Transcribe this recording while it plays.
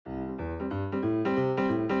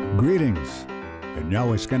Greetings, and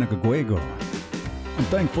Yahweh Skanakagwego. I'm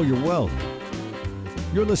thankful you're well.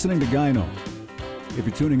 You're listening to Gyno. If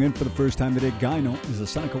you're tuning in for the first time today, Gyno is a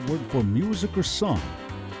Seneca word for music or song.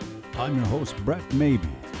 I'm your host, Brett Maybe,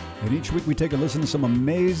 and each week we take a listen to some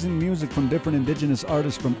amazing music from different indigenous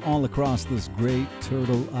artists from all across this great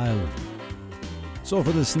Turtle Island. So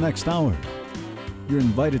for this next hour, you're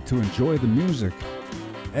invited to enjoy the music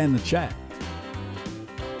and the chat.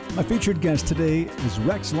 My featured guest today is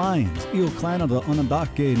Rex Lyons, Eel Clan of the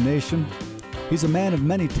Onondaga Nation. He's a man of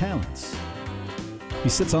many talents. He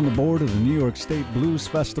sits on the board of the New York State Blues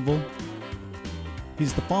Festival.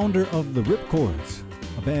 He's the founder of the Ripcords,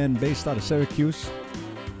 a band based out of Syracuse.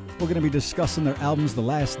 We're going to be discussing their albums The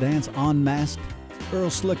Last Dance, Unmasked, Earl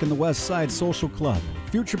Slick and the West Side Social Club,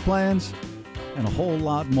 future plans, and a whole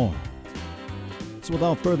lot more. So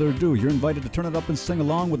without further ado, you're invited to turn it up and sing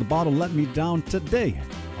along with the bottle Let Me Down today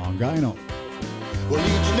on Gyno. Well,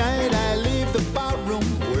 each night I leave the barroom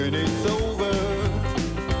when it's over,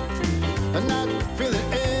 and not feeling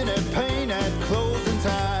any pain at closing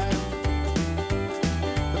time.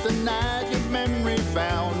 But the night your memory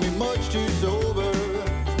found me much too sober.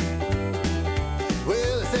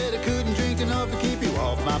 Well, I said I couldn't drink enough to keep you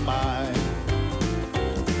off my mind.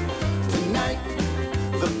 Tonight,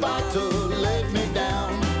 the bottle let me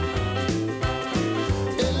down.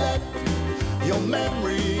 It let your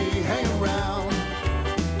memory hang around.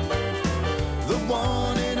 The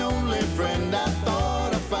one and only friend I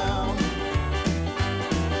thought I found.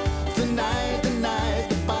 Tonight,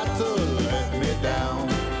 the bottle let me down.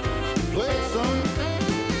 Play some.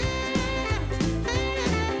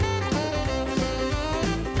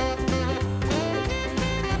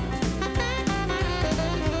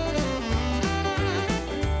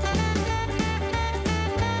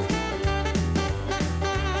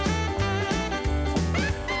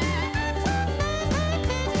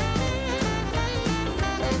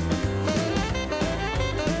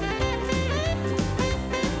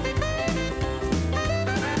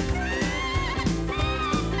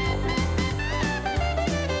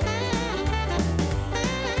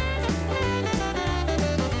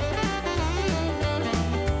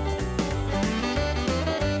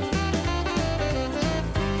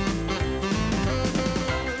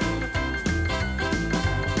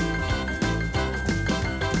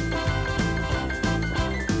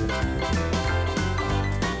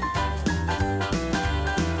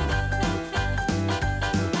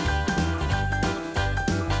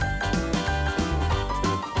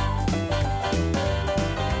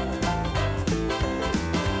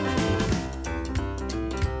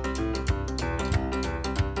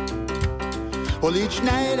 Well, each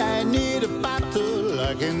night I need a bottle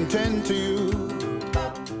I can tend to.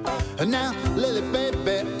 And now, Lily,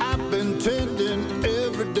 baby, I've been tending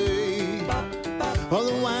every day. Well,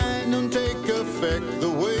 the wine don't take effect the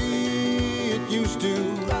way it used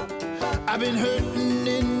to. I've been hurting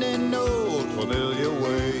in an old familiar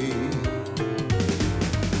way.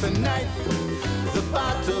 Tonight, the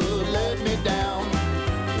bottle let me down.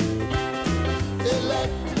 It let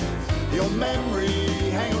your memory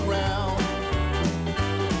hang around.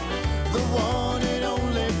 The one and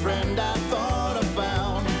only friend I thought I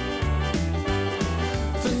found.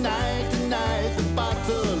 Tonight, the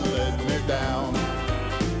bottle let me down.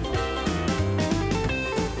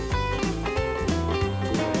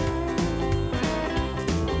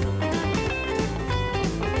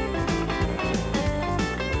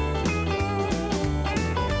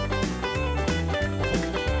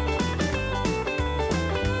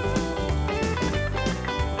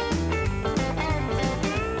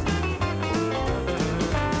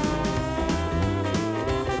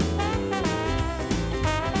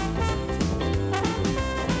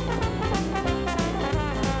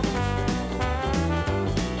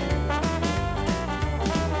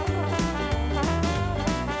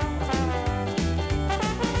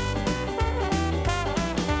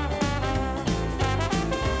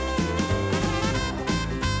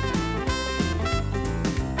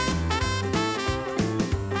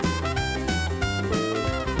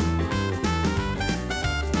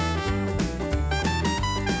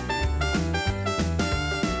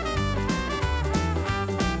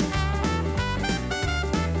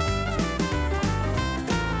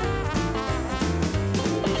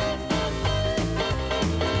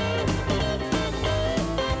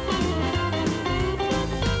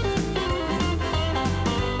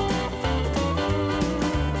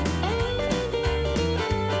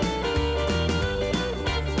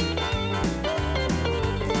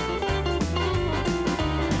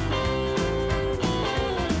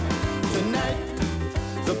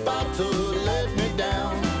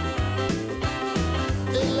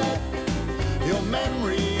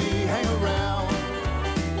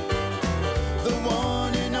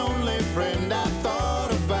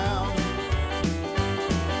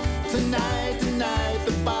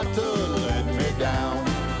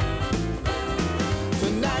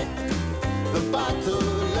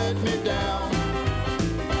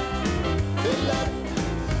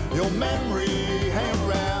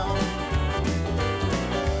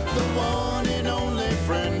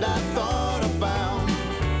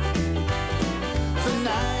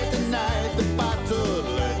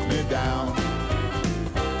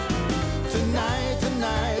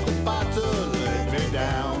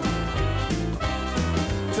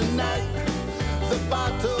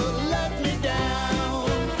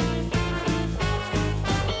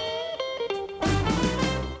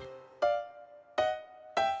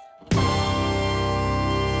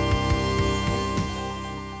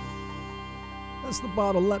 the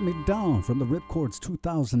bottle let me down from the Ripcords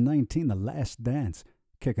 2019 The Last Dance,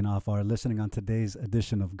 kicking off our listening on today's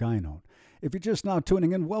edition of Guy Note. If you're just now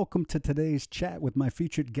tuning in, welcome to today's chat with my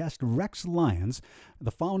featured guest, Rex Lyons,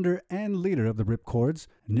 the founder and leader of the Ripcords.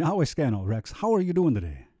 Nyaweskano. Rex, how are you doing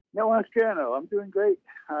today? Nyaweskano, I'm doing great.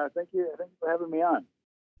 Thank you for having me on.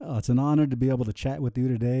 Oh, it's an honor to be able to chat with you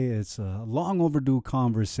today. It's a long overdue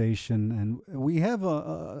conversation, and we have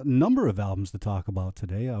a number of albums to talk about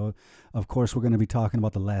today. Of course, we're going to be talking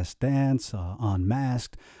about The Last Dance,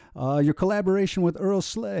 Unmasked, your collaboration with Earl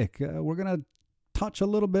Slick. We're going to touch a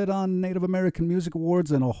little bit on Native American Music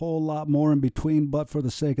Awards and a whole lot more in between, but for the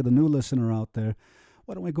sake of the new listener out there,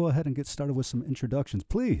 why don't we go ahead and get started with some introductions.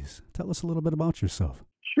 Please, tell us a little bit about yourself.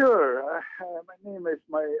 Sure. My name is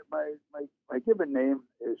my given name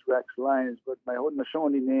is Rex Lyons, but my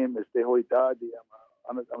Haudenosaunee name is Tehoe Dadi.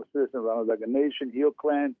 I'm a citizen of Onondaga Nation, Eel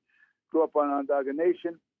Clan. Grew up on Onondaga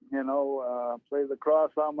Nation. Played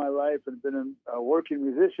lacrosse all my life and been a working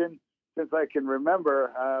musician since I can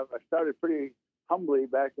remember. I started pretty humbly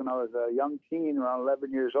back when I was a young teen, around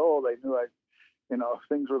 11 years old. I knew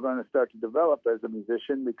things were going to start to develop as a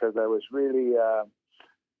musician because I was really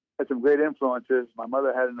had some great influences. My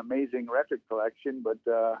mother had an amazing record collection, but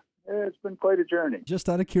it's been quite a journey. Just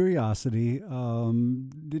out of curiosity,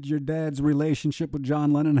 did your dad's relationship with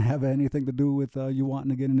John Lennon have anything to do with you wanting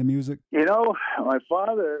to get into music? My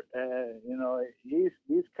father,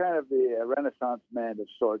 he's kind of the Renaissance man of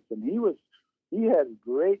sorts, and he had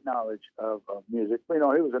great knowledge of music. He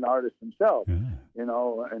was an artist himself,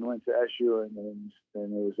 and went to SU and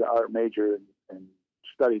was an art major and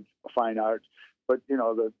studied fine arts. But,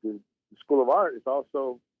 the School of Art is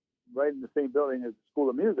also right in the same building as the School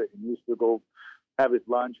of Music. And he used to go have his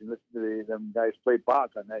lunch and listen to them guys play Bach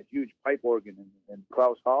on that huge pipe organ in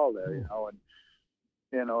Krause Hall there,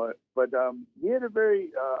 But he had a very,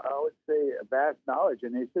 I would say, a vast knowledge.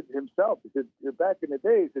 And he said to himself, he said, back in the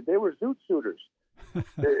day, he said, they were zoot suiters.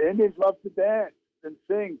 The Indians loved to dance and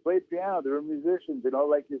sing, play piano. They were musicians,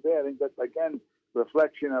 like you said. I think that's, again,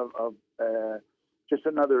 reflection of just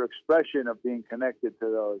another expression of being connected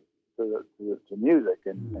to music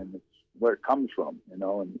and it's where it comes from, and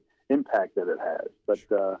the impact that it has. But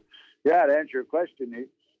to answer your question,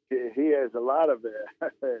 he has a lot of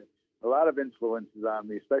influences on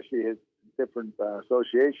me, especially his different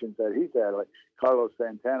associations that he's had, like Carlos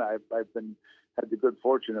Santana. I've had the good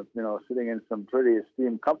fortune of sitting in some pretty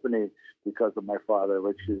esteemed company because of my father,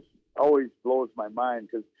 which always blows my mind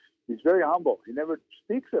because he's very humble. He never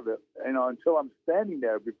speaks of it, until I'm standing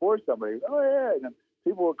there before somebody. Oh, yeah. And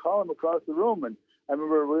people will call him across the room. And I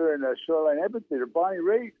remember we were in a Shoreline Amphitheater, Bonnie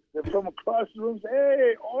Raitt. They'd come across the room and say,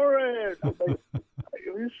 hey, Oren. I'm like,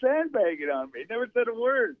 you're sandbagging on me. He never said a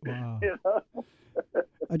word. Wow.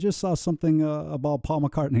 I just saw something about Paul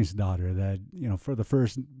McCartney's daughter that, for the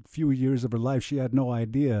first few years of her life, she had no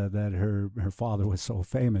idea that her father was so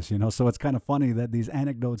famous, So it's kind of funny that these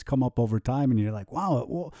anecdotes come up over time and you're like,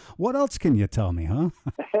 wow, what else can you tell me, huh?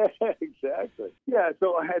 Exactly. Yeah,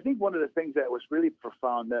 so I think one of the things that was really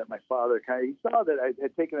profound that my father he saw that I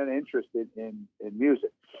had taken an interest in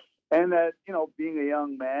music. And that, being a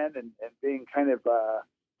young man and being kind of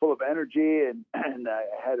full of energy and I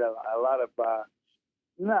had a lot of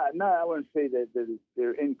I wouldn't say that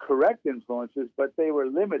they're incorrect influences, but they were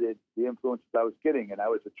limited, the influences I was getting. And I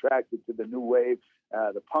was attracted to the new wave,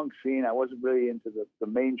 the punk scene. I wasn't really into the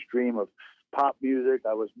mainstream of pop music.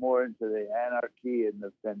 I was more into the anarchy and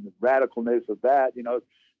the radicalness of that,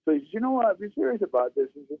 So he said, you know what, if you're serious about this,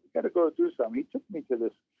 you got to go through something. He took me to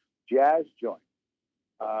this jazz joint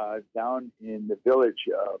down in the village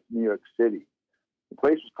of New York City. The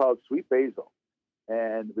place was called Sweet Basil.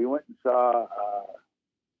 And we went and saw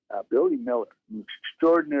Billy Miller, an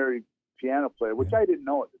extraordinary piano player, which I didn't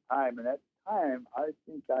know at the time. And at the time, I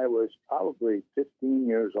think I was probably 15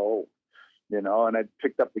 years old, and I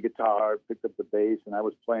picked up the guitar, picked up the bass, and I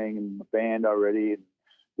was playing in the band already and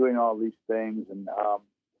doing all these things. And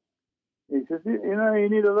he says, you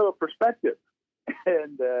need a little perspective.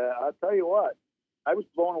 And I'll tell you what, I was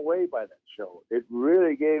blown away by that show. It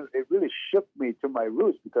really shook me to my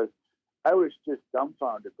roots because I was just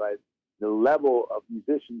dumbfounded by the level of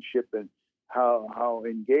musicianship and how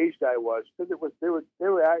engaged I was, because they were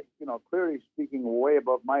clearly speaking way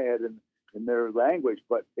above my head in their language,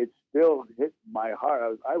 but it still hit my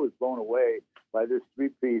heart. I was blown away by this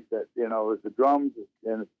three-piece that it was the drums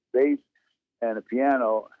and the bass and a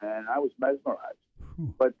piano, and I was mesmerized.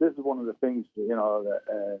 But this is one of the things,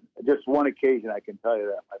 just one occasion I can tell you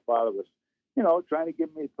that my father was, trying to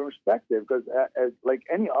give me perspective, because as like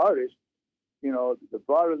any artist, the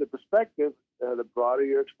broader the perspective, the broader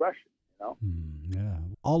your expression, Yeah.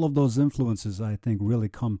 all of those influences, I think, really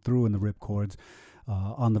come through in the Ripcords.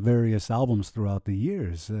 On the various albums throughout the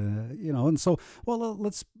years, and so, well,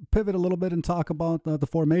 let's pivot a little bit and talk about the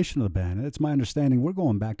formation of the band. It's my understanding we're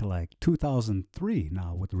going back to like 2003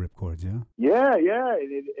 now with the Ripcords, yeah? Yeah,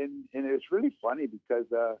 and it's really funny because,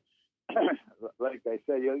 like I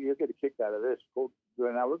said, you'll get a kick out of this.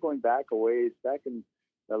 Now we're going back a ways, back in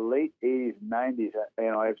the late 80s, 90s.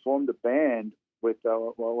 I had formed a band with,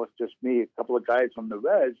 it's just me, a couple of guys from the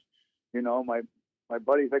Res, my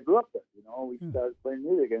buddies I grew up with, we started playing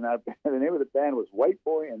music, and the name of the band was White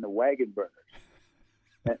Boy and the Wagon Burners.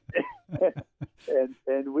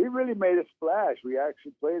 and we really made a splash. We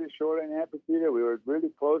actually played at Shoreline Amphitheater. We were really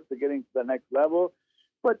close to getting to the next level.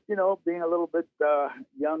 But, being a little bit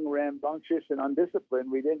young, rambunctious, and undisciplined,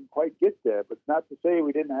 we didn't quite get there. But not to say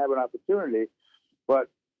we didn't have an opportunity. But,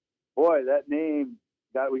 boy, that name,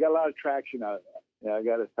 we got a lot of traction out of that. Yeah, I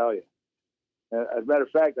got to tell you. As a matter of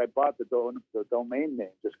fact, I bought the domain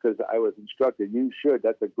name just because I was instructed, you should.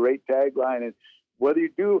 That's a great tagline. And whether you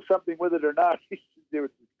do something with it or not, it's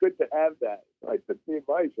good to have that. I took the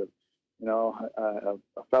advice of, a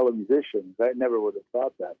fellow musician. I never would have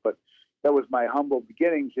thought that. But that was my humble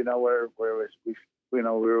beginnings, where we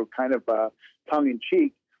were kind of tongue in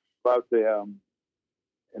cheek about the,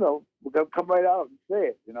 we're going to come right out and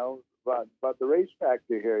say it, about the race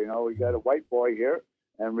factor here. We got a white boy here.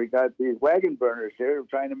 And we got these wagon burners here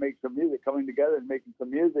trying to make some music, coming together and making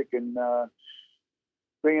some music and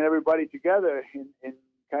bringing everybody together in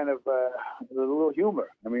kind of a little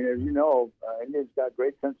humor. I mean, as you know, Indians got a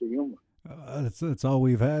great sense of humor. It's all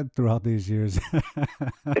we've had throughout these years.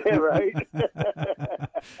 Right?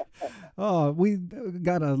 Oh, we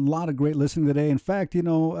got a lot of great listening today. In fact,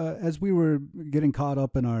 as we were getting caught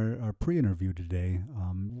up in our pre-interview today,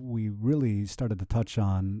 we really started to touch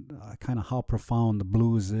on kind of how profound the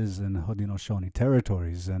blues is in Haudenosaunee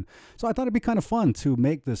territories. And so I thought it'd be kind of fun to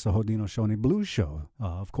make this a Haudenosaunee blues show,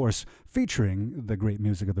 of course, featuring the great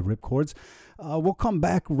music of the Ripcords. We'll come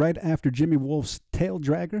back right after Jimmy Wolf's Tail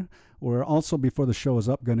Dragger. We're also, before the show is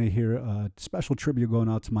up, going to hear a special tribute going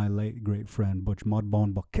out to my late great friend Butch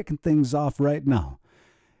Mudbone. But kicking things off right now,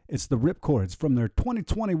 it's the Ripcords from their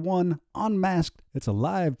 2021 Unmasked. It's a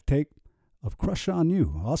live take of Crush on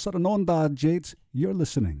You. Also, the Nonda Jates, you're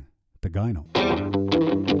listening to Gyno.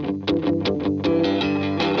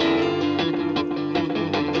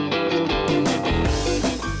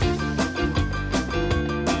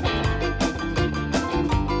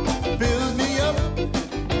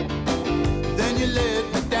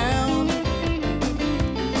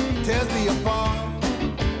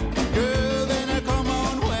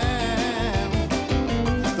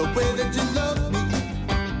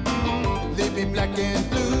 Black and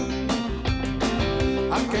blue,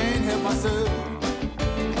 I can't help myself.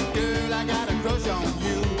 Girl, I got a crush on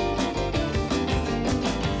you.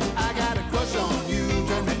 I got a crush on you,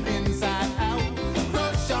 turn me inside out.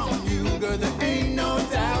 Crush on you, girl, there ain't no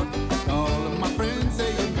doubt. All of my friends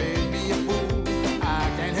say you made me a fool. I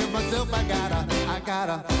can't help myself, I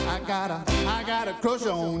got a crush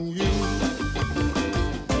on you.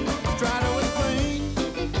 Try to explain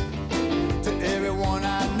to everyone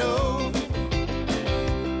I know.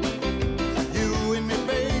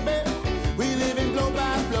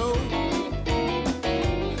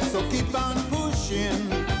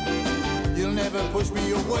 You'll never push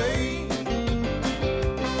me away.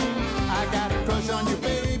 I got a crush on you,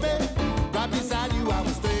 baby. Right beside you I will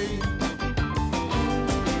stay.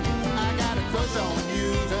 I got a crush on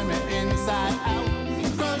you, turn me inside out.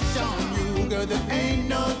 Crush on you, girl, there ain't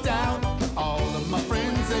no doubt. All of my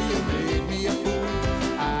friends say you made me a fool.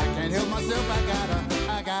 I can't help myself, I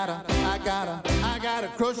got a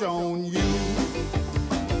crush on you.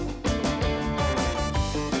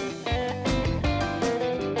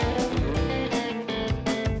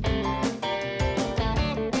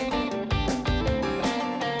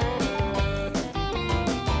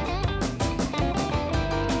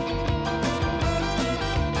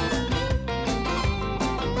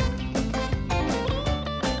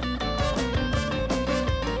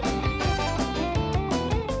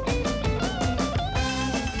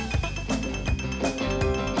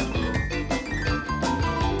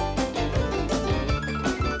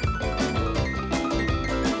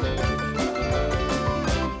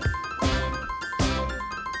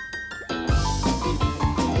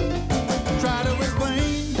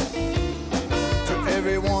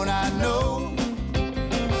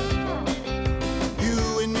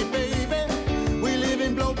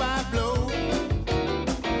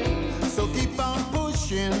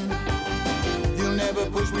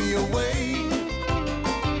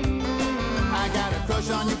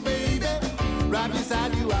 right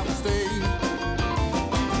beside you I will stay.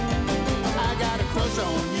 I got a crush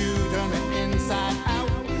on you, turn me inside out.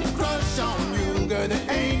 Crush on you, girl, there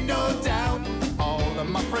ain't no doubt. All of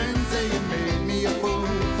my friends say you made me a fool.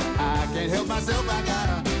 I can't help myself, I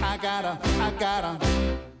gotta. I got a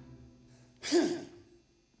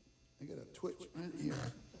twitch right here.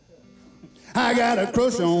 I got a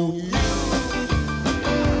crush on you.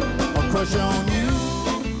 A crush on you.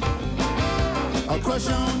 A crush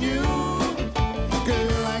on you.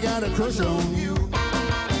 Girl, I got a crush on you.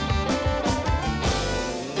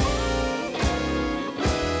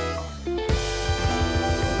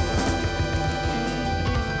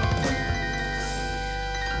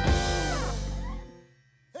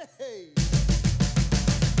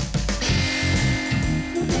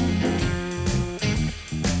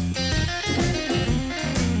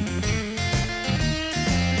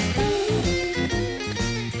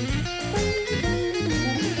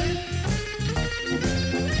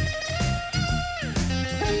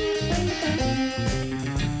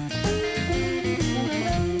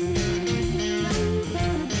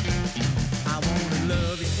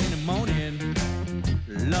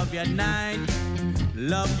 At night,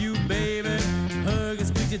 love you, baby. Hug and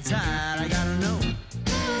squeeze you tight. I gotta know.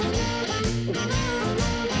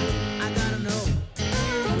 I gotta know.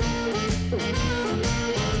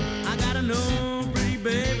 I gotta know, pretty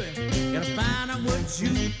baby. Gotta find out what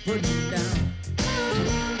you put down.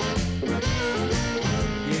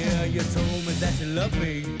 Yeah, you told me that you love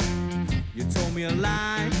me. You told me a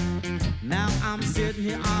lie. Now I'm sitting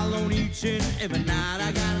here all alone each and every night.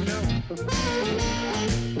 I gotta know.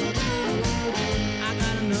 I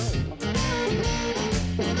gotta know.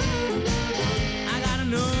 I gotta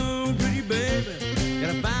know, pretty baby.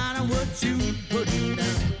 Gotta find out what you putting down.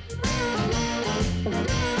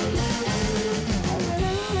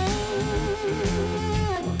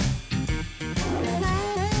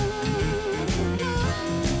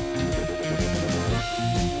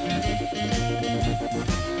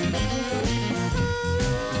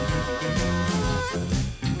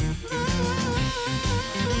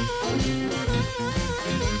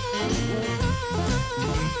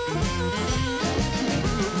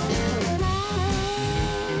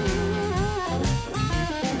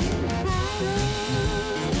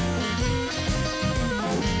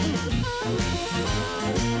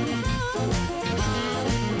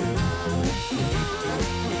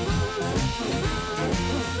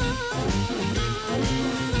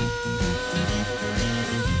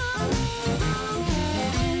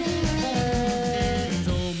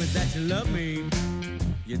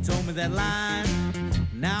 That line.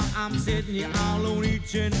 Now I'm sitting here all alone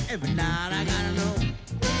each and every night. I gotta know.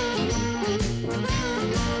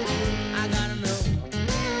 I gotta know.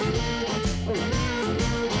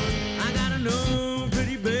 I gotta know,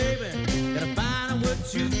 pretty baby. Gotta find out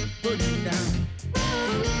what you putting down.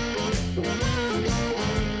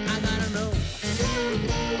 I gotta know. I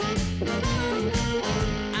gotta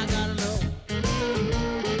know. I gotta know.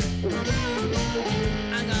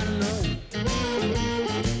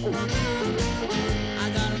 I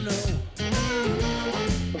gotta know.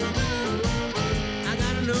 I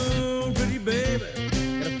gotta know, pretty baby.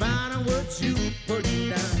 Gotta find out what you putting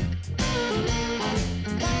down.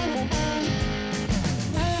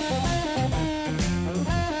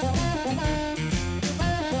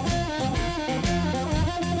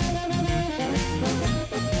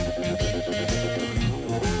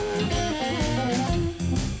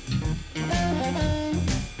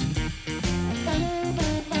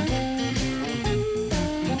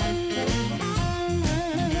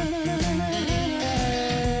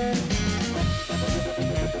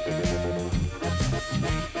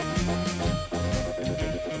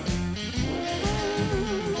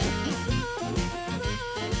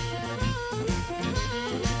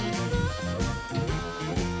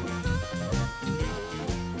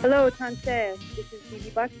 Hello, Tante. This is Phoebe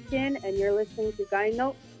Buckskin, and you're listening to Guy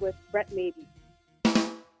Notes with Brett Mabey.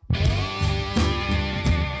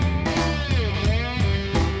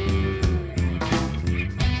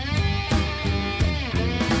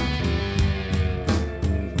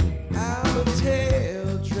 I'm a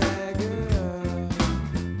tail dragger.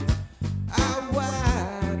 I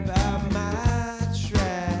wipe out my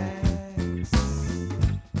tracks.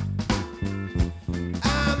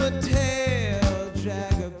 I'm a tail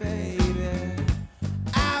dragger, baby.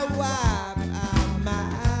 I wipe out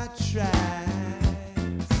my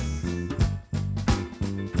tracks.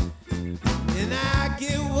 And I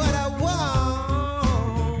get what I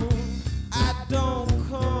want. I don't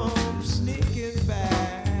come sneaking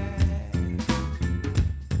back.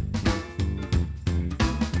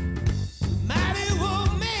 Mighty well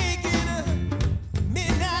making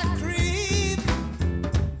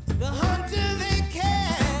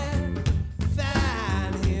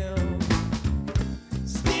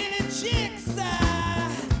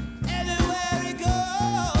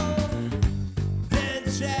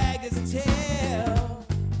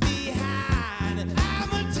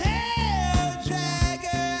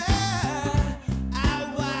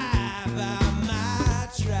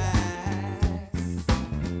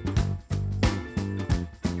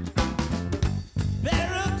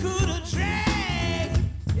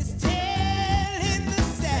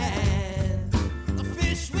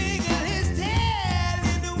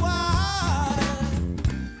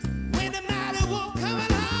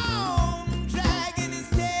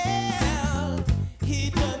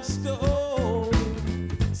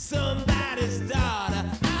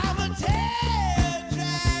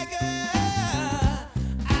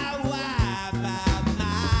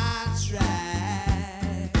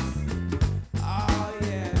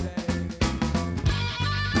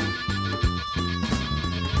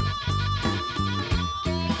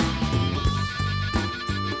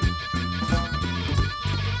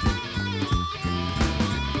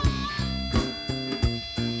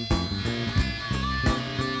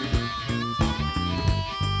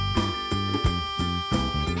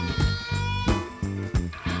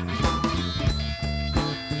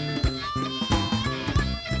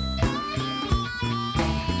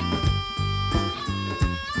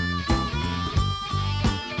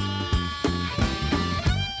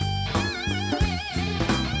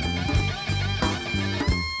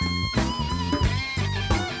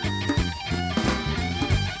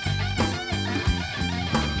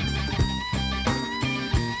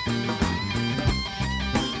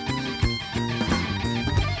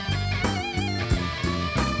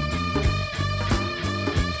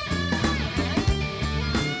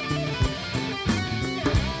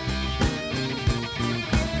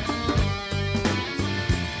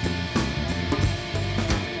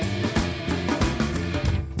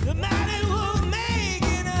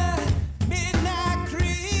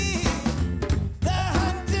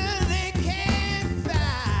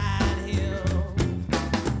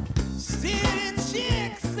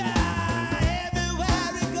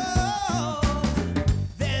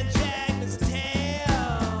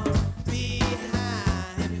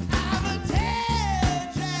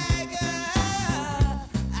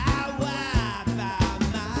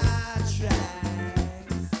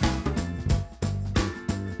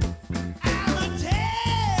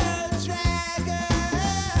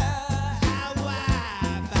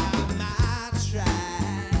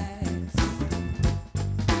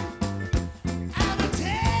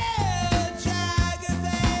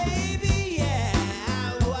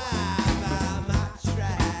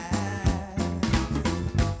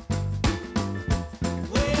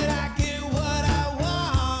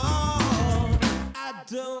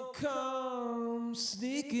don't come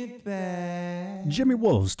sneaking back. Jimmy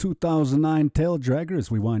Wolf's 2009 Tail Dragger as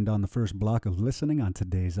we wind down the first block of listening on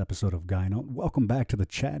today's episode of Guy Note. Welcome back to the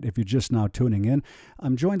chat if you're just now tuning in.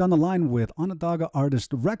 I'm joined on the line with Onondaga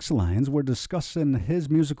artist Rex Lyons. We're discussing his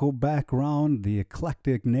musical background, the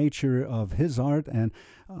eclectic nature of his art, and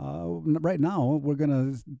right now we're going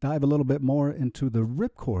to dive a little bit more into the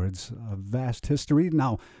Ripchord's vast history.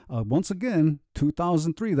 Now, once again,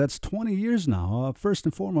 2003, that's 20 years now. First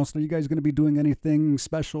and foremost, are you guys going to be doing anything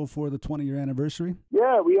special for the 20-year anniversary?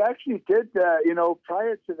 Yeah, we actually did,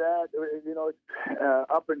 prior to that, it's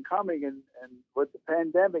up and coming, and with the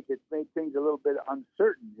pandemic, it's made things a little bit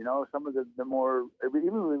uncertain. Some of the more, we've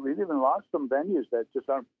even lost some venues that just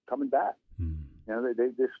aren't coming back. They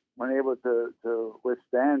just weren't able to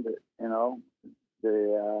withstand it,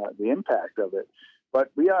 the impact of it.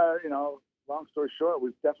 But we are, long story short,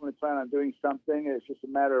 we definitely plan on doing something. It's just a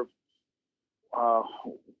matter of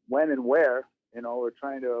when and where.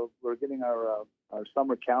 We're getting our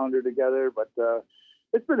summer calendar together, but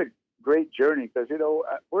it's been a great journey because,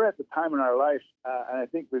 we're at the time in our life, and I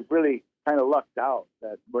think we've really kind of lucked out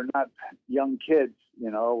that we're not young kids,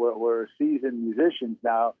 we're seasoned musicians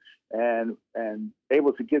now and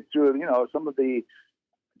able to get through, some of the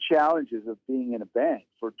challenges of being in a band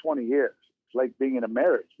for 20 years. It's like being in a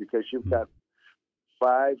marriage because you've got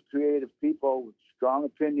 5 creative people with strong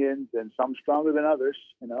opinions and some stronger than others,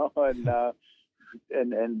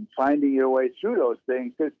 and finding your way through those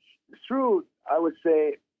things. Because through, I would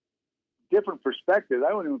say, different perspectives,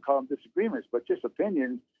 I wouldn't even call them disagreements, but just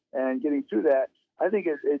opinions and getting through that, I think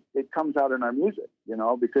it comes out in our music,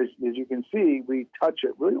 because as you can see, we touch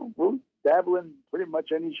it. We'll dabble in pretty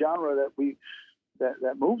much any genre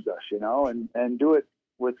that moves us, and do it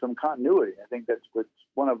with some continuity. I think that's what's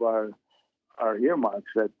one of our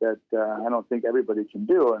earmarks that I don't think everybody can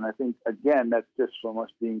do. And I think, again, that's just from us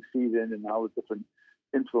being seasoned and all the different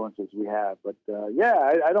influences we have. But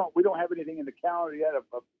we don't have anything in the calendar yet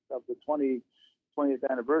of the 20th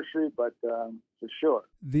anniversary, but for sure.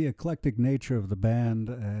 The eclectic nature of the band,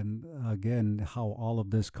 and again, how all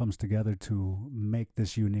of this comes together to make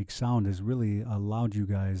this unique sound has really allowed you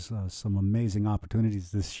guys some amazing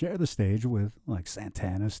opportunities to share the stage with, like,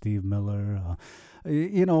 Santana, Steve Miller.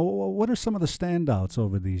 What are some of the standouts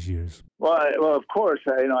over these years? Well, of course,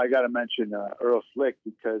 I got to mention Earl Slick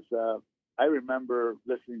because I remember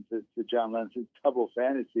listening to John Lennon's Double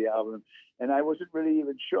Fantasy album, and I wasn't really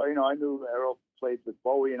even sure. I knew Earl played with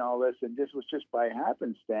Bowie and all this, and this was just by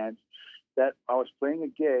happenstance that I was playing a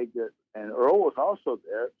gig, and Earl was also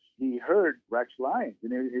there. He heard Rex Lyons,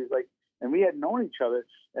 and he was like, and we had known each other.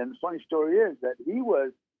 And the funny story is that he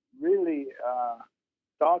was really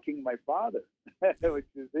stalking my father, which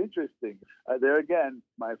is interesting. There again,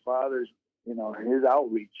 my father's, his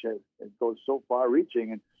outreach goes so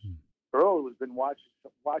far-reaching, and Earl has been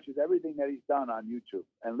watches everything that he's done on YouTube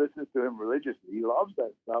and listens to him religiously. He loves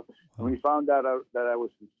that stuff. And when he found out that I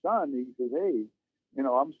was his son, he said, "Hey,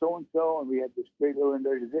 I'm so and so," and we had this great little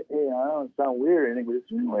introduction. He said, "Hey, I don't sound weird or anything, but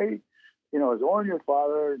it's anyway, is Oren your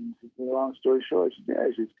father?" And long story short, she said,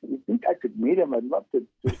 "Yeah." She said, "You think I could meet him? I'd love to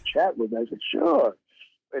just chat with him." I said, "Sure."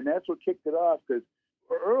 And that's what kicked it off, because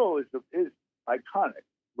Earl is iconic.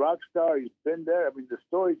 Rock star, he's been there. I mean, the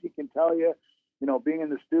stories he can tell you, being in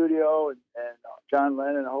the studio and John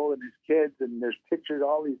Lennon holding his kids, and there's pictures,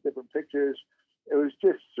 all these different pictures. It was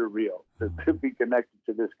just surreal to be connected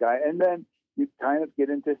to this guy. And then you kind of get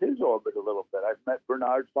into his orbit a little bit. I've met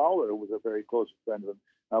Bernard Fowler, who was a very close friend of him.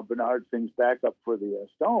 Now, Bernard sings backup for the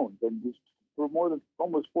Stones, and he's for more than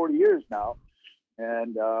almost 40 years now.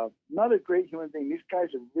 And another great human being. These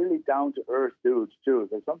guys are really down-to-earth dudes, too.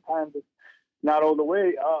 Sometimes it's not all the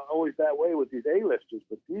way, always that way with these A-listers,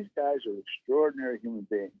 but these guys are extraordinary human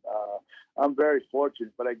beings. I'm very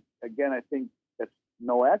fortunate, but I think that's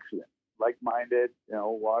no accident. Like-minded,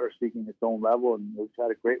 water seeking its own level, and we've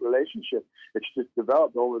had a great relationship. It's just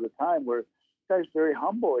developed over the time where this guy's very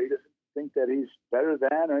humble. He doesn't think that he's better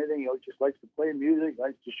than or anything. He just likes to play music,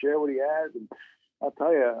 likes to share what he has, and I'll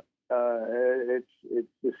tell you,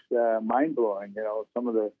 it's just mind-blowing. Some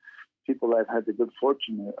of the people I've had the good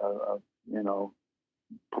fortune of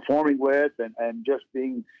performing with and just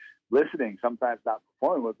listening, sometimes not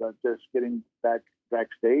performing with, but just getting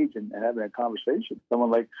backstage and having a conversation. Someone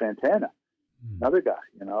like Santana, another guy,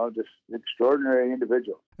 just extraordinary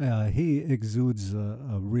individual. He exudes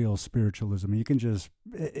a real spiritualism. You can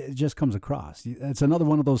it just comes across. It's another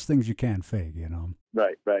one of those things you can't fake,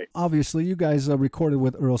 Right. Obviously, you guys recorded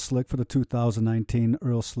with Earl Slick for the 2019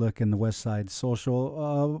 Earl Slick and the West Side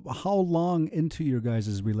Social. How long into your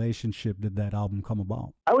guys' relationship did that album come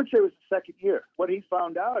about? I would say it was the second year. What he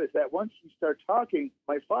found out is that once you start talking,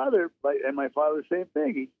 my father, the same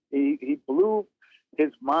thing. He blew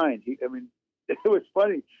his mind. It was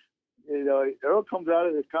funny. Earl comes out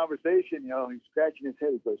of this conversation, he's scratching his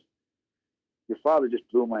head. He goes, "Your father just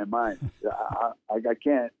blew my mind. I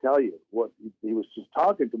can't tell you what he was just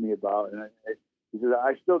talking to me about." And he said,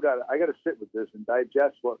 I got to sit with this and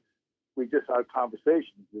digest what we just our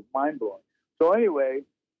conversation. It's mind blowing. So anyway,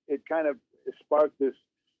 it kind of sparked this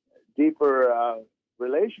deeper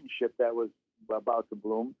relationship that was about to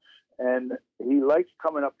bloom. And he likes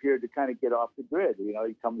coming up here to kind of get off the grid. He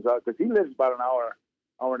comes out because he lives about an hour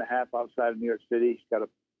and a half outside of New York City. He's got a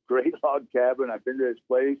great log cabin. I've been to his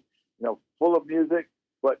place, full of music,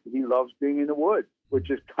 but he loves being in the woods, which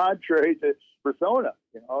is contrary to persona.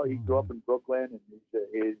 He grew up in Brooklyn, and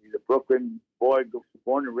he's a Brooklyn boy,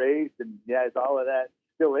 born and raised, and he has all of that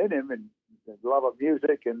still in him, and the love of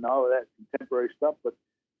music and all of that contemporary stuff. But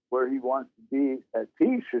where he wants to be at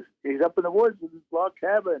peace is he's up in the woods with his log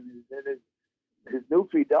cabin and his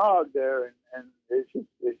Newfie dog there, and it's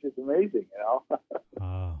just amazing,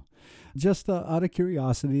 Just out of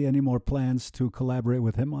curiosity, any more plans to collaborate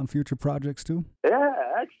with him on future projects too? Yeah,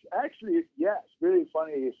 actually, yes. Really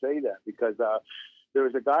funny you say that, because there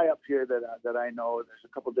was a guy up here that I know. There's a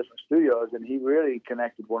couple different studios, and he really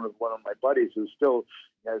connected one of my buddies who still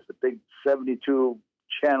has the big 72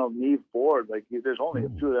 channel Neve board. Like, there's only a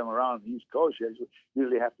few of them around the East Coast. You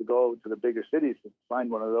usually have to go to the bigger cities to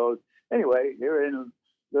find one of those. Anyway, here in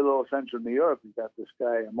little central New York, we've got this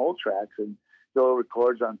guy, Moltrax, and still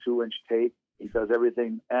records on 2-inch tape. He does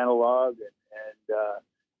everything analog, and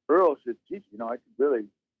Earl said, "Geez, I could really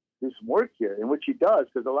do some work here," and which he does,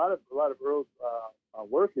 because a lot of Earl's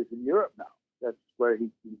work is in Europe now. That's where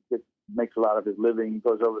he makes a lot of his living. He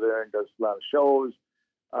goes over there and does a lot of shows.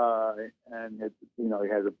 And he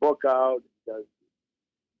has a book out, he does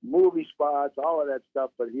movie spots, all of that stuff,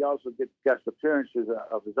 but he also gets guest appearances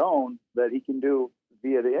of his own that he can do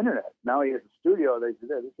via the internet. Now he has a studio. They said,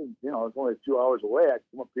 "This is, it's only a few hours away. I can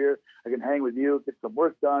come up here, I can hang with you, get some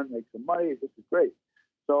work done, make some money. This is great."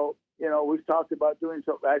 So, we've talked about doing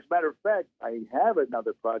so. As a matter of fact, I have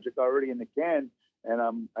another project already in the can,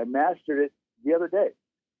 and I mastered it the other day.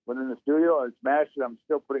 Went in the studio, and it's mastered. I'm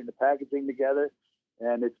still putting the packaging together.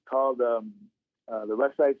 And it's called the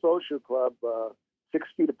West Side Social Club, 6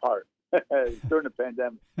 Feet Apart, during the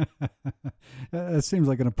pandemic. That seems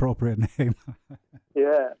like an appropriate name.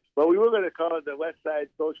 Yeah. Well, we were going to call it the West Side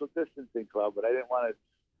Social Distancing Club, but I didn't want to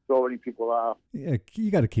throw any people off. Yeah, you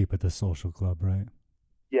got to keep it the social club, right?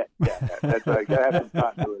 Yeah, that's right. Got to have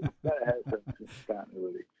some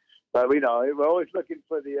continuity. But we're always looking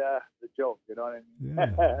for the joke, you know what I mean?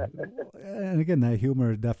 Yeah. And again, that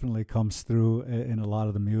humor definitely comes through in a lot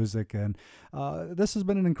of the music. And this has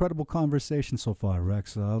been an incredible conversation so far,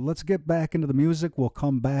 Rex. Let's get back into the music. We'll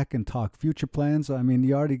come back and talk future plans. I mean,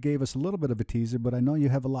 you already gave us a little bit of a teaser, but I know you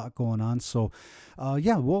have a lot going on. So,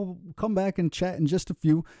 we'll come back and chat in just a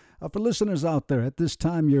few. For listeners out there, at this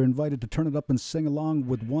time, you're invited to turn it up and sing along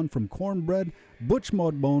with one from Cornbread, Butch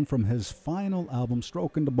Mudbone from his final album,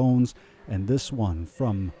 Stroking the Bones, and this one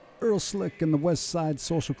from Earl Slick and the West Side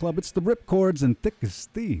Social Club. It's the Ripcords and Thick as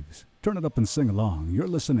Thieves. Turn it up and sing along. You're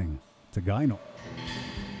listening to Gyno.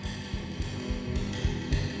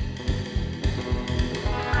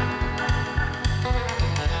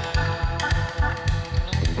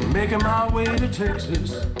 Making my way to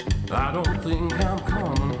Texas, I don't think I'm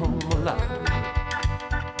coming home alive.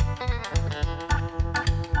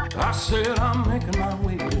 I said I'm making my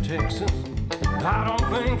way to Texas, I don't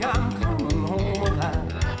think I'm coming home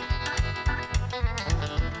alive.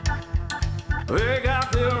 They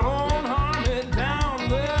got their own army down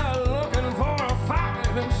there looking for a fight,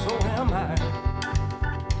 and so am I.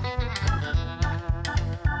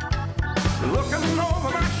 Looking over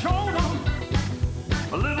my shoulder,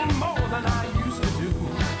 a little more than I used to do.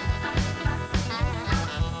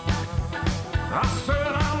 I said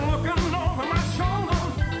I'm looking over my shoulder,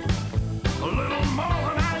 a little more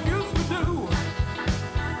than I used to do.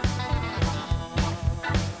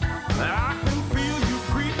 I can feel you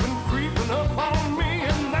creeping up on me,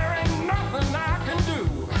 and there ain't nothing I can do.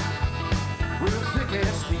 We're thick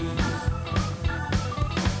as thieves.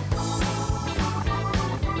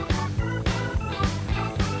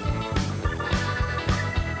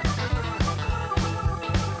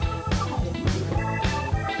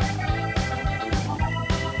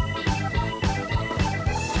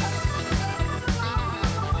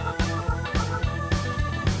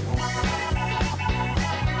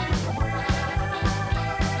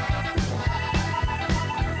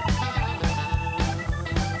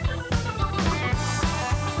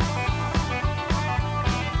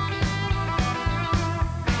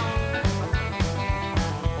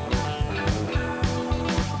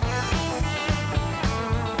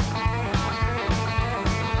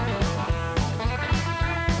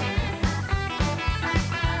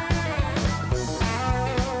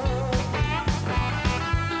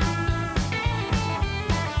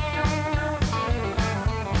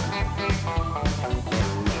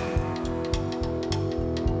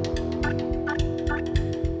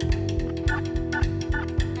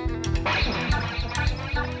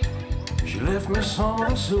 some of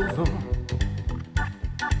the silver,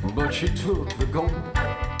 but she took the gold.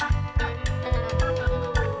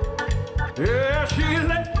 Yeah, she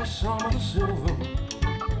left me some of the silver,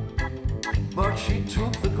 but she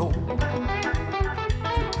took the gold.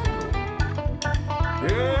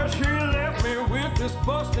 Yeah, she left me with this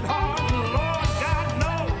busted heart, and Lord God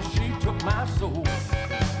knows she took my soul.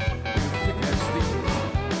 Thick as steel.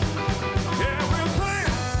 Yeah, we'll play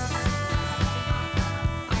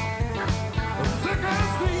thick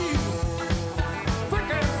as these, thick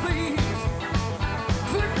as these,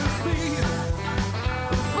 thick as these,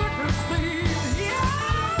 thick as these, yeah!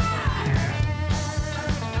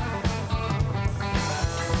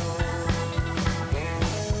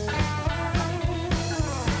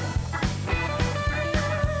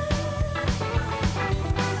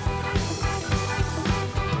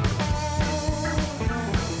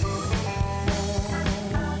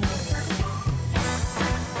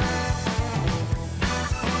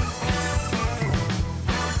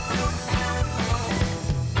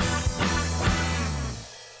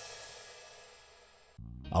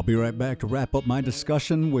 I'll be right back to wrap up my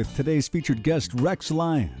discussion with today's featured guest, Rex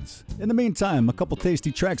Lyons. In the meantime, a couple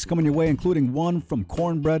tasty tracks coming your way, including one from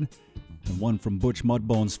Cornbread and one from Butch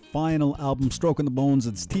Mudbone's final album, Stroking the Bones.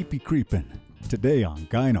 It's Teepee Creepin', today on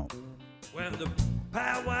Gyno. When the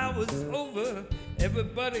powwow was over,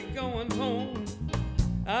 everybody going home.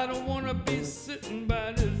 I don't wanna be sitting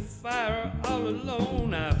by this fire all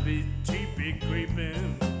alone. I be teepee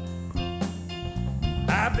creeping.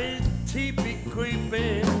 I be teepee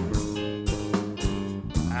creeping.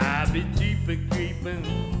 I be teepee creeping.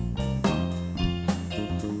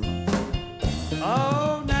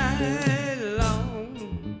 All night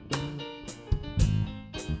long.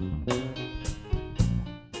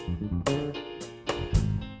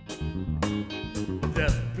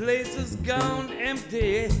 The place is gone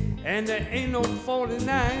empty and there ain't no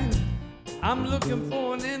 49. I'm looking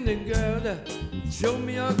for an Indian girl to show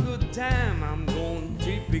me a good time. I'm going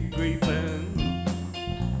teepee creeping.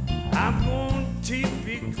 I'm going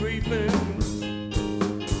teepee creeping.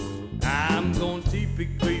 I'm going teepee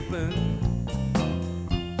creeping.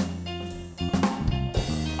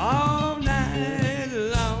 All night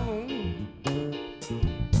long.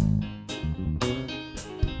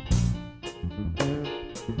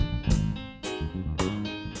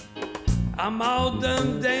 I'm all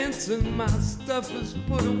done dancing, my stuff is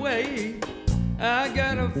put away. I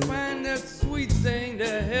gotta find that sweet thing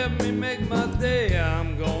to help me make my day.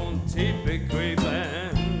 I'm going teepee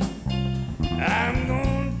creeping. I'm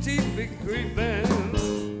going teepee creeping.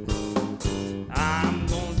 I'm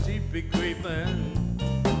going teepee creeping.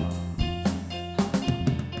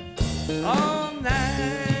 All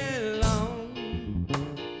night long.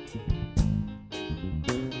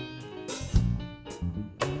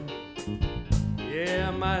 Yeah,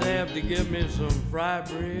 I might have to get me some fried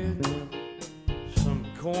bread, some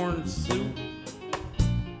corn soup.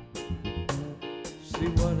 See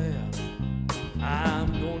what else? I'm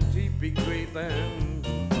gonna teepee creeping.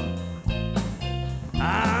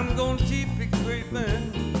 I'm gonna teepee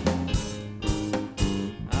creeping.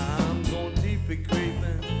 I'm gonna teepee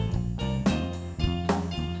creeping.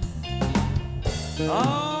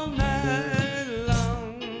 All night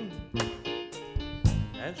long.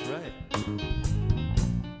 That's right.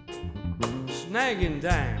 Snagging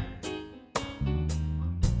time.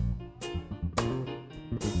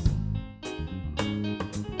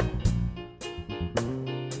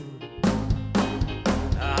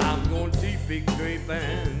 I'm gonna teepee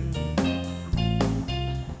creeping.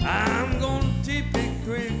 I'm gonna teepee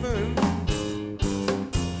creeping.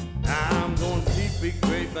 I'm gonna teepee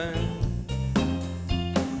creeping.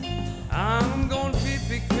 I'm gonna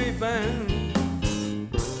teepee creeping.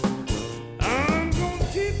 I'm gonna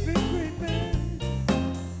teepee creeping.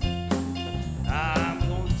 I'm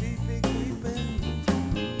gonna teepee creeping.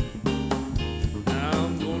 I'm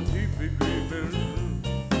gonna teepee creeping.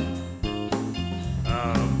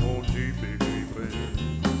 I'm gonna teepee creeping.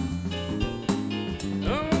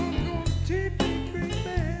 I'm gonna teepee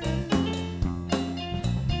creeping.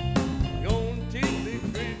 Gonna teepee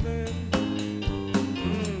creeping.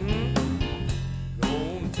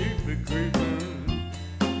 Gonna teepee creeping.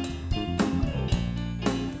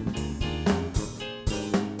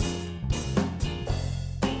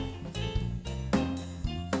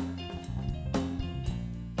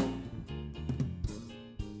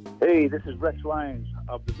 Hey, this is Rex Lyons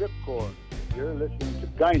of the Ripcord. You're listening to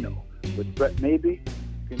Gyno with Brett Maybe.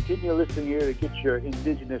 Continue listening here to get your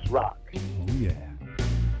indigenous rock. Oh, yeah.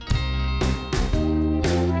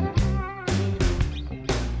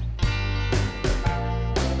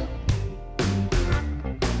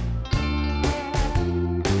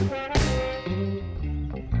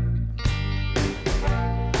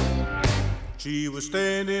 She was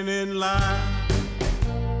standing in line,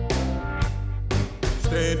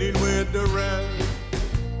 standing with the rest,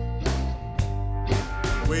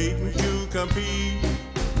 waiting to compete,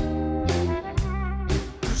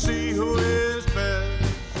 to see who is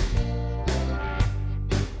best,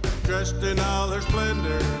 dressed in all her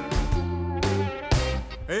splendor,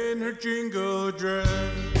 in her jingle dress,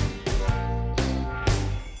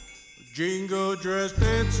 jingle dress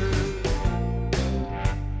dancer,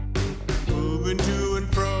 moving to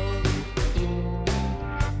and fro,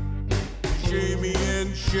 shimmy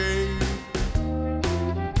and shake,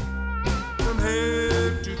 from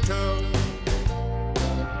head to toe,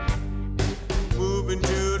 moving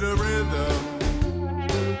to the rhythm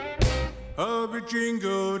of your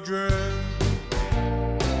jingle dress.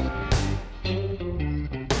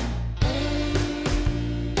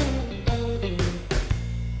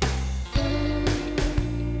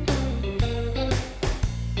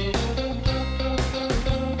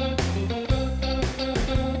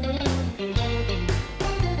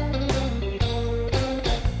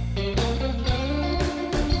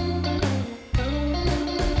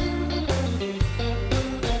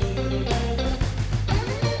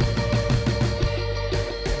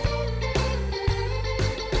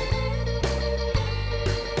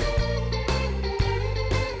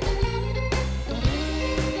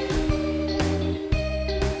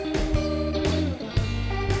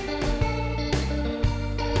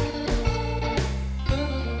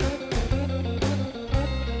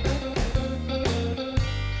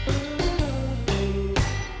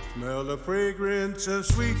 Smell the fragrance of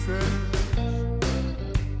sweet grass,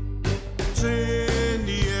 it's in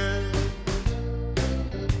the air,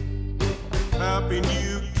 helping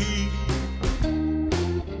you keep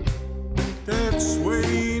that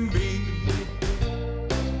swaying beat,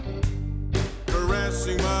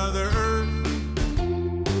 caressing Mother Earth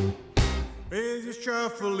with your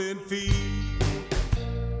shuffling feet.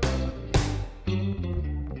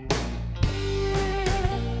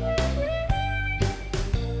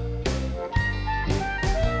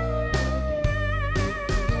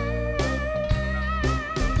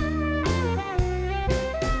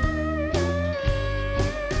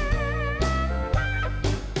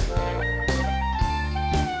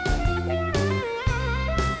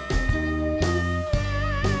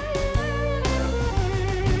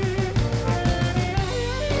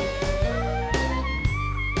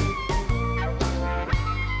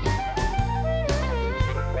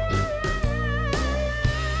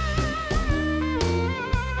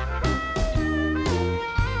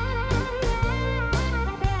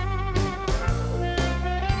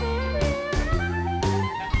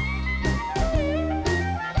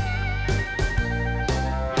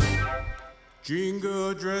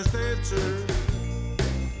 Jingle dress dancer,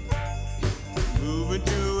 moving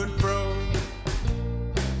to and fro,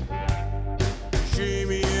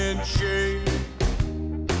 shimmy and shake,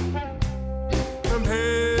 from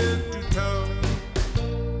head to toe,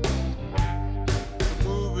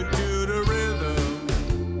 moving to the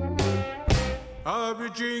rhythm of your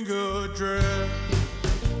jingle dress,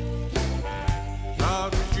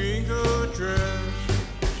 of your jingle dress,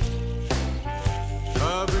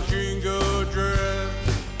 of your jingle dress,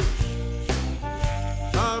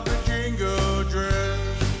 of your jingle dress.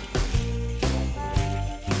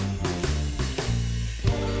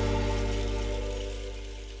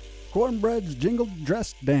 Cornbread's Jingle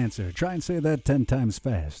Dress Dancer. Try and say that 10 times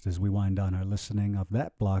fast as we wind down our listening of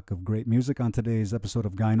that block of great music on today's episode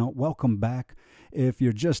of Gyno. Welcome back. If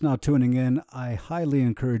you're just now tuning in, I highly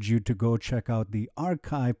encourage you to go check out the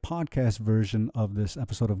archive podcast version of this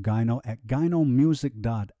episode of Gyno at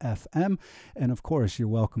gynomusic.fm. And of course, you're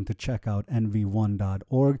welcome to check out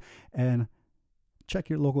nv1.org and check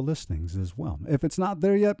your local listings as well. If it's not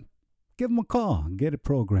there yet, give them a call and get it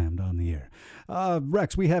programmed on the air.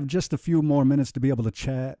 Rex, we have just a few more minutes to be able to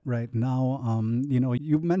chat right now.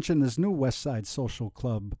 You mentioned this new West Side Social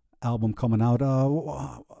Club album coming out.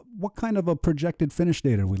 What kind of a projected finish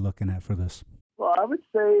date are we looking at for this? Well, I would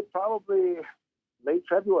say probably late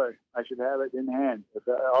February. I should have it in hand if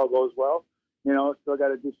that all goes well. Still got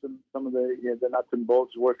to do some of the nuts and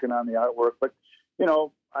bolts working on the artwork, but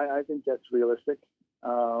I think that's realistic.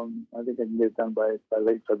 I think I can get it done by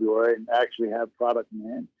late February and actually have product in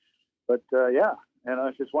hand. But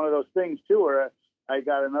it's just one of those things too, where I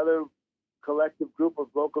got another collective group of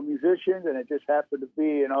local musicians, and it just happened to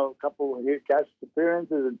be a couple of guest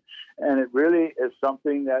appearances, and it really is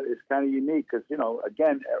something that is kind of unique because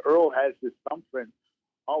again, Earl has his thumbprint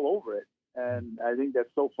all over it, and I think that's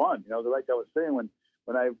so fun. Like I was saying when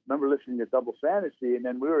I remember listening to Double Fantasy, and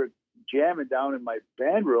then we were jamming down in my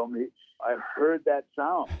band room, I heard that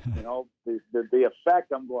sound. You know, the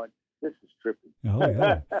effect. I'm going, this is trippy. Oh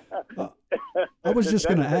yeah. I was just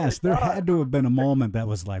going to ask. There had to have been a moment that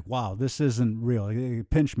was like, "Wow, this isn't real."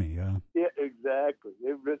 Pinch me. Yeah, exactly.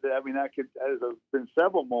 There's been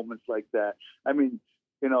several moments like that. I mean,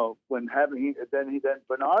 you know, then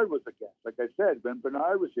Bernard was a guest. Like I said, when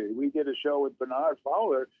Bernard was here, we did a show with Bernard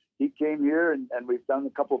Fowler. He came here, and we've done a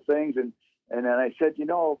couple things, and then I said, you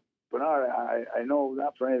know, Bernard, I know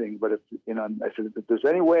not for anything, but if you know, I said, if there's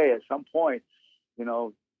any way at some point, you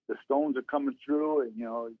know, the Stones are coming through, and you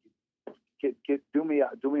know, do me a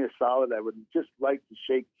solid. I would just like to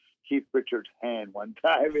shake Keith Richards' hand one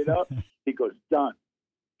time. You know, he goes, done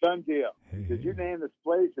deal. He says, you name this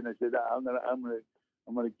place, and I said, I'm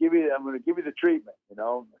gonna give you the treatment. You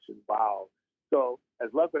know, I said, wow. So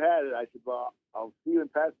as luck would have it, I said, well, I'll see you in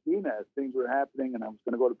Pasadena as things were happening, and I was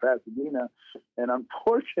going to go to Pasadena, and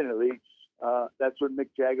unfortunately, that's when Mick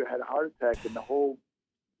Jagger had a heart attack, and the whole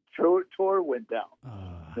tour went down.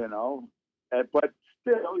 You know, but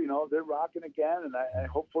still, you know, they're rocking again, and I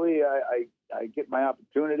hopefully I get my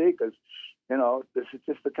opportunity, because you know, this is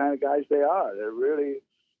just the kind of guys they are. They're really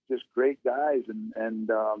just great guys, and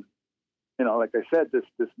you know, like I said,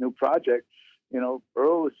 this new project, you know,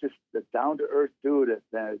 Earl is just a down to earth dude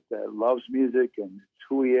that loves music, and it's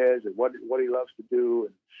who he is, and what he loves to do,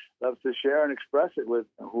 and loves to share and express it with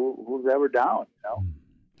who's ever down. You know.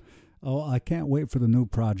 Oh, I can't wait for the new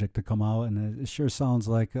project to come out, and it sure sounds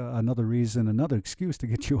like another reason, another excuse to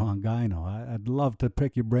get you on Gyno. I'd love to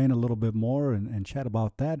pick your brain a little bit more and chat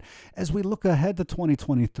about that. As we look ahead to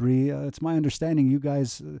 2023, it's my understanding you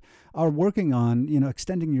guys are working on, you know,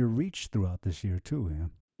 extending your reach throughout this year too.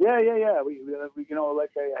 Yeah. We you know,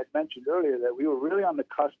 like I had mentioned earlier, that we were really on the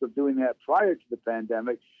cusp of doing that prior to the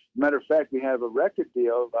pandemic. Matter of fact, we have a record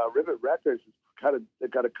deal. Rivet Records has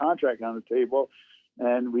got a contract on the table.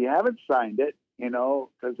 And we haven't signed it, you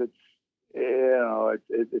know, because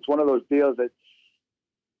it's one of those deals that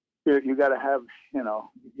you got to have, you know,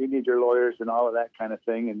 you need your lawyers and all of that kind of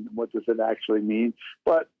thing, and what does it actually mean?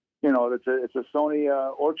 But you know, it's a Sony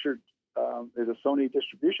Orchard is a Sony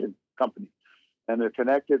distribution company, and they're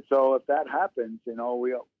connected. So if that happens, you know,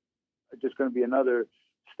 it's just going to be another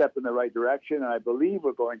step in the right direction. And I believe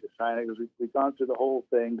we're going to sign it, because we've gone through the whole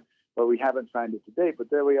thing, but we haven't signed it to date. But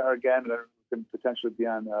there we are again. Can potentially be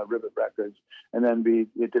on Rivet Records, and then be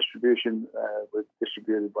the distribution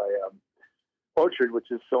distributed by Orchard,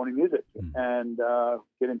 which is Sony Music, and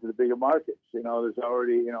get into the bigger markets. You know, there's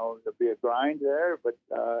already, you know, there'll be a grind there, but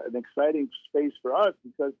an exciting space for us,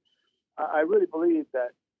 because I really believe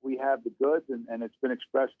that we have the goods, and it's been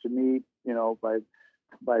expressed to me, you know, by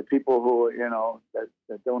people who, you know, that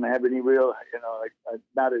don't have any real, you know, like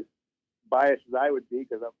not as biased as I would be,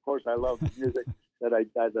 because of course I love music that I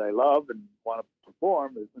love and want to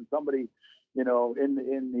perform. Is when somebody, you know, in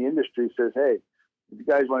the industry says, "Hey, if you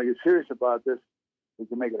guys want to get serious about this, we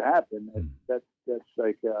can make it happen." That's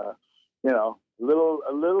like you know, a little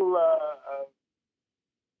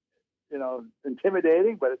you know,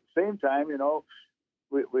 intimidating, but at the same time, you know,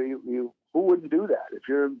 we who wouldn't do that? If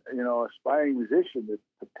you're, you know, aspiring musician, to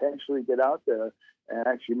potentially get out there and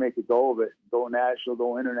actually make a go of it, go national,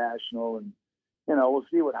 go international, and you know, we'll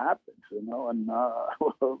see what happens, you know, and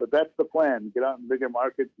but that's the plan. Get out in bigger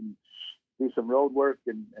markets and do some road work,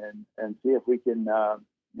 and see if we can,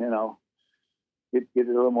 you know, get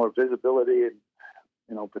a little more visibility, and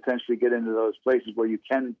you know, potentially get into those places where you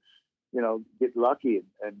can, you know, get lucky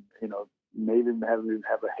and you know, maybe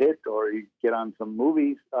have a hit, or you get on some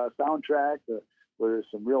movies soundtrack where there's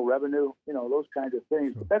some real revenue, you know, those kinds of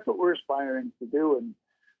things. But that's what we're aspiring to do, and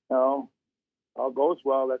you know, all goes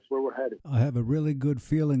well, that's where we're headed. I have a really good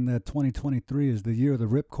feeling that 2023 is the year of the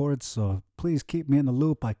Ripcords, so please keep me in the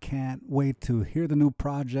loop. I can't wait to hear the new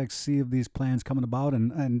projects, see if these plans coming about,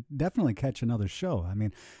 and definitely catch another show. I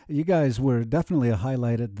mean, you guys were definitely a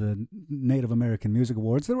highlight at the Native American Music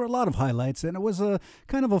Awards. There were a lot of highlights, and it was a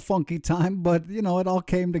kind of a funky time, but, you know, it all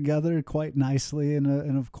came together quite nicely,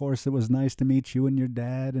 and of course, it was nice to meet you and your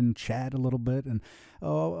dad and chat a little bit, and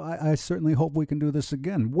I certainly hope we can do this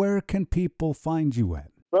again. Where can people find you at?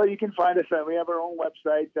 Well, you can find us we have our own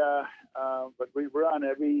website, but we're on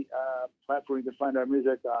every platform. You can find our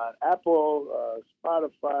music on Apple,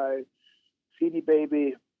 Spotify, CD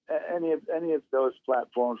Baby, any of those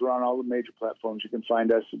platforms. We're on all the major platforms. You can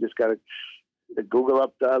find us. You just got to Google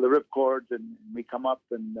up the Ripcords, and we come up,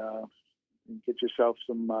 and get yourself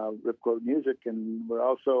some Ripcord music. And we're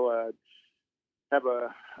also have a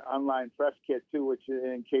online press kit too, which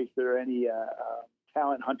in case there are any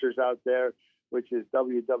talent hunters out there, which is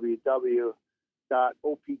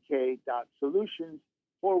www.opk.solutions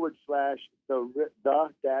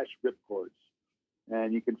 /the-ripcords.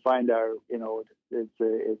 And you can find our, it's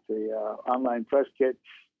a online press kit.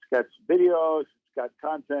 It's got videos, it's got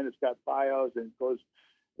content, it's got bios, and it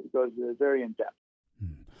goes very in depth.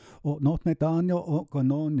 Well,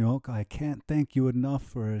 I can't thank you enough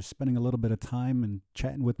for spending a little bit of time and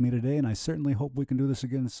chatting with me today, and I certainly hope we can do this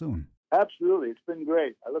again soon. Absolutely. It's been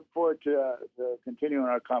great. I look forward to continuing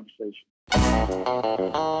our conversation.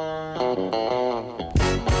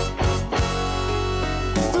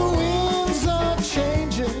 The winds are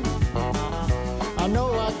changing. I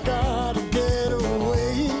know I gotta get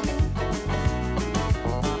away.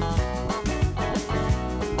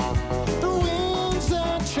 The winds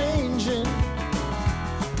are changing.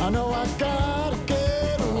 I know I gotta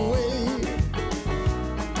get away.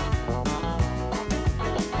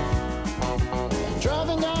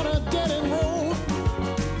 Driving down a dead-end road.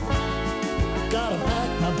 Gotta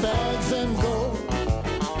pack my bags and go.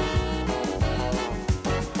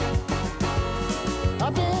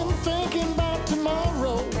 I've been thinking about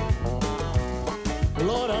tomorrow.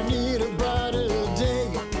 Lord, I need a brighter day.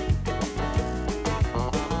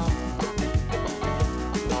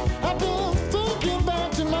 I've been thinking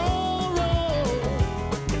about tomorrow.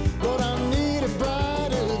 Lord, I need a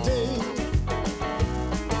brighter day.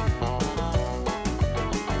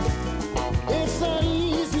 It's not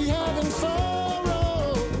easy having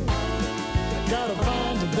sorrow. Gotta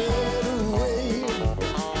find a better way.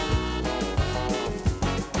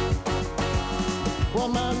 Well,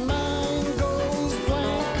 my mind goes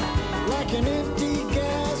blank like an empty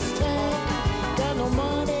gas tank. Got no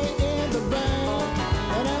money in the bank,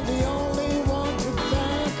 and I'm the only one to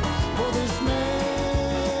thank for this mess.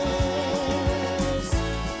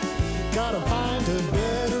 Gotta find a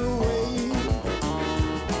better way.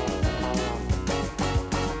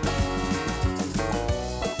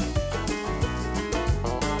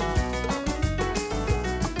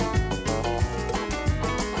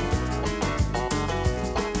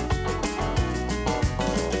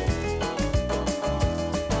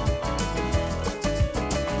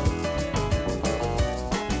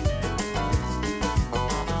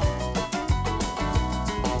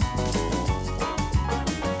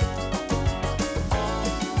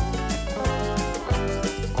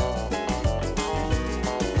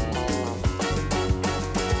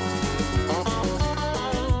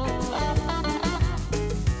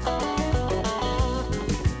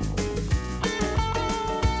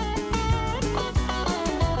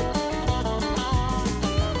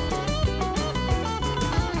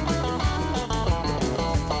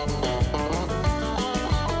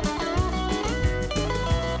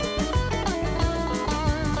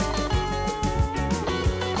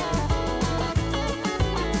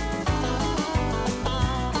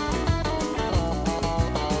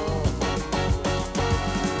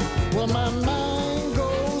 Well, my mind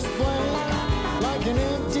goes blank like an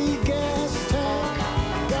empty gas tank.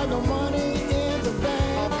 Got no money in the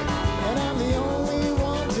bank, and I'm the only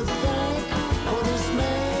one to thank for this mess.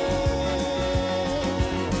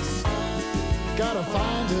 Gotta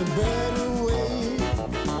find a better way.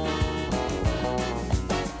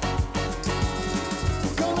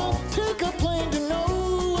 Gonna take a plane to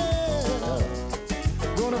nowhere.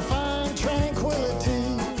 Gonna find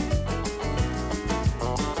tranquility.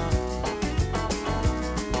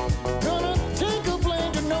 Gonna take a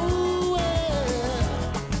plane to nowhere.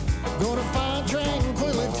 Gonna find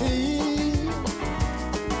tranquility.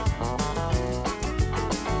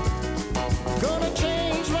 Gonna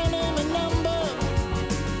change my name and number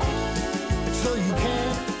so you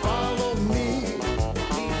can't follow me.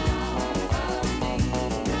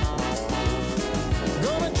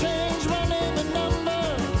 Gonna change my name and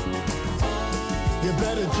number. You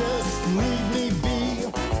better just leave me be.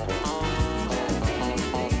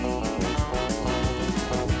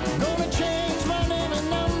 Gonna change my name and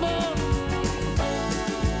number.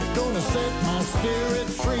 Gonna set my spirit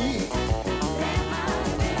free.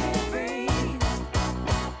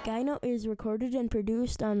 Gyno is recorded and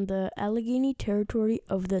produced on the Allegheny territory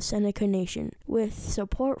of the Seneca Nation, with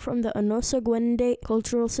support from the Onosagwende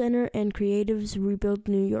Cultural Center and Creatives Rebuild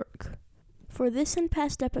New York. For this and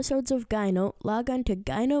past episodes of Gyno, log on to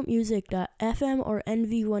gynomusic.fm or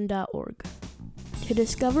nv1.org. To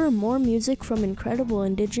discover more music from incredible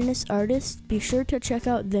indigenous artists, be sure to check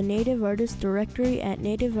out the Native Artist Directory at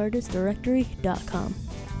nativeartistdirectory.com.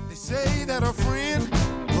 They say that a friend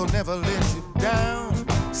will never let you down.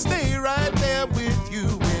 Stay right there with you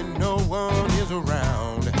when no one is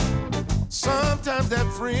around. Sometimes that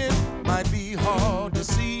friend might be hard to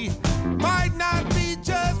see, might not be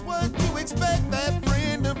just what you expect that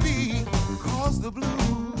friend to be. Cause the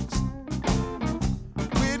blues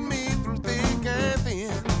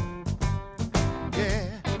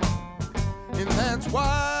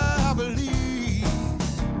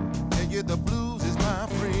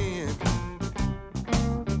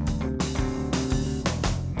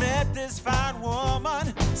fine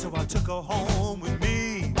woman, so I took her home with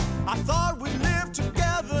me. I thought we'd live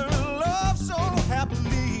together and love so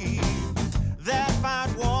happily. That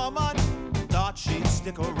fine woman thought she'd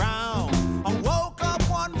stick around. I woke up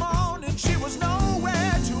one morning, she was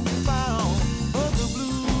nowhere to be found. But the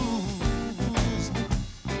blues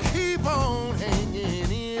keep on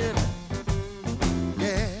hanging in,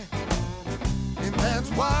 yeah, and that's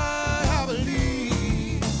why I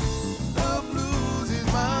believe the blues is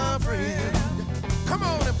my friend. Come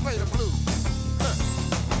on and play the blues.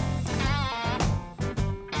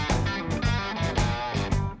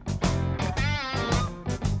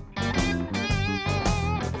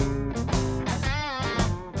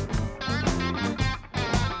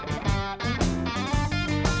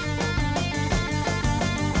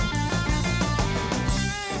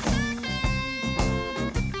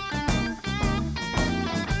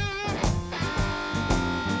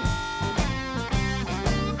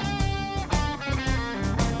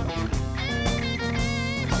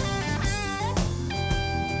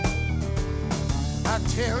 I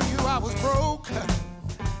tell you I was broke,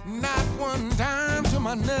 not one dime to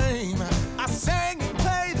my name. I sang and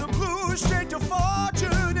played the blues straight to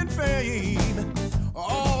fortune and fame.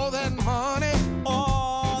 All that money,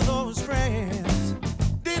 all those friends,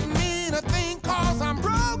 didn't mean a thing 'cause I'm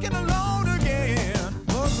broke and alone again.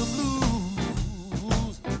 But the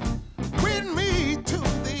blues with me to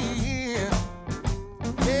the end,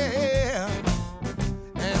 yeah,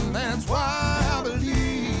 and that's why I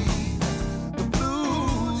believe the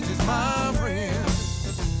blues is my friend.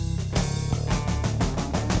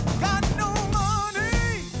 Got no money,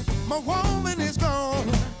 my woman is gone.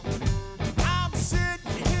 I'm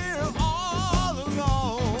sitting here all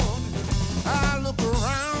alone. I look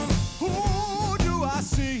around, who do I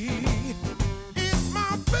see? It's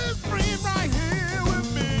my best friend right here with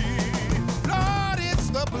me. Lord, it's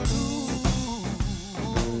the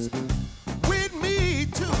blues with me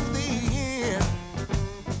to the end,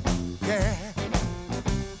 yeah,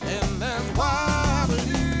 and that's why I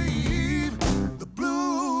believe the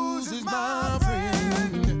blues is my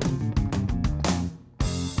friend.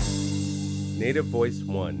 Native Voice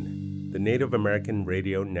One, the Native American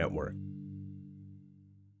Radio Network.